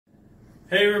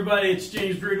Hey everybody, it's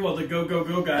James Breedwell, the Go Go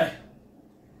Go guy.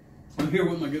 I'm here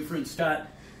with my good friend Scott.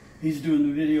 He's doing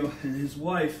the video, and his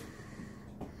wife.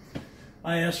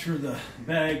 I asked for the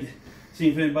bag, see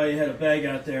if anybody had a bag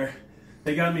out there.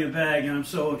 They got me a bag, and I'm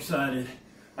so excited.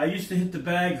 I used to hit the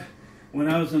bag when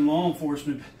I was in law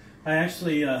enforcement. I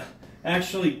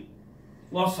actually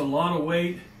lost a lot of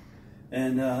weight,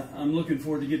 and I'm looking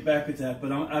forward to get back with that.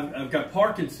 But I've got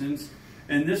Parkinson's,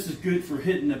 and this is good for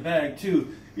hitting the bag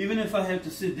too, even if I have to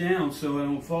sit down so I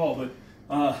don't fall. But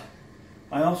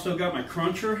I also got my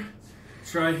cruncher.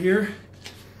 It's right here.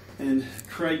 And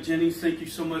Craig Jennings, thank you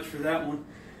so much for that one.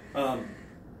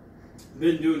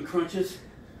 Been doing crunches.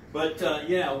 But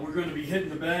yeah, we're going to be hitting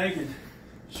the bag and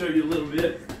show you a little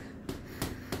bit.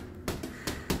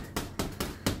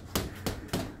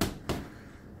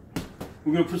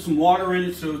 We're going to put some water in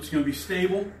it so it's going to be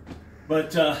stable.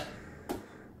 But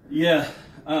yeah,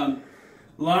 a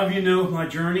lot of you know my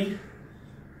journey.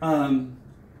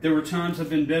 There were times I've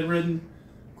been bedridden,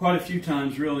 quite a few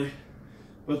times really.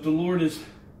 But the Lord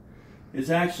has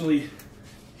actually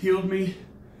healed me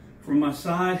from my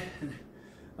side.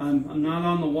 I'm not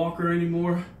on the walker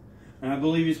anymore, and I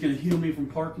believe He's going to heal me from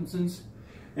Parkinson's.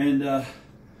 And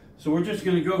so we're just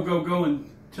going to go and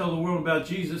tell the world about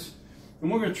Jesus, and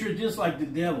we're going to treat it just like the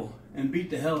devil and beat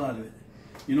the hell out of it.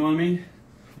 You know what I mean?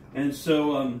 And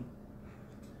so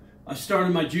I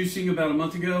started my juicing about a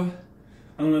month ago.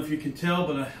 I don't know if you can tell,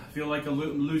 but I feel like I'm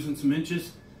losing some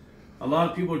inches. A lot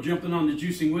of people are jumping on the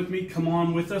juicing with me. Come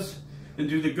on with us and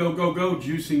do the go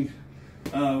juicing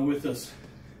with us.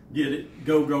 Get it?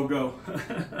 Go.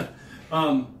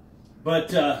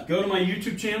 But go to my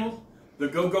YouTube channel, the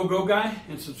Go Guy,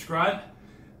 and subscribe.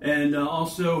 And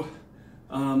also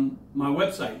my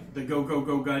website,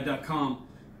 thegogogoguy.com.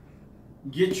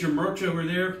 Get your merch over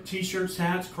there, t-shirts,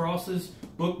 hats, crosses,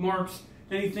 bookmarks,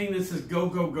 anything that says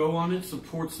go on it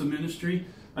supports the ministry.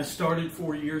 I started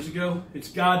 4 years ago.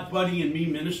 It's God, Buddy, and Me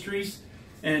Ministries.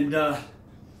 And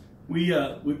we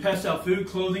pass out food,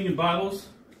 clothing, and Bibles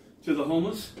to the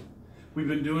homeless. We've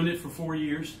been doing it for 4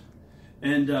 years.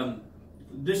 And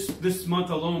this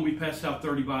month alone, we passed out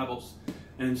 30 Bibles.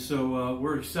 And so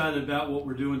we're excited about what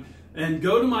we're doing. And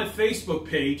go to my Facebook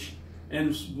page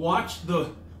and watch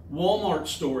the Walmart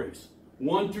stories.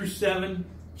 1 through 7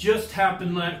 just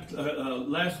happened last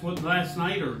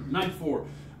night or night before.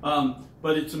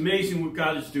 But it's amazing what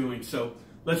God is doing. So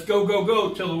let's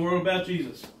go tell the world about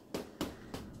Jesus.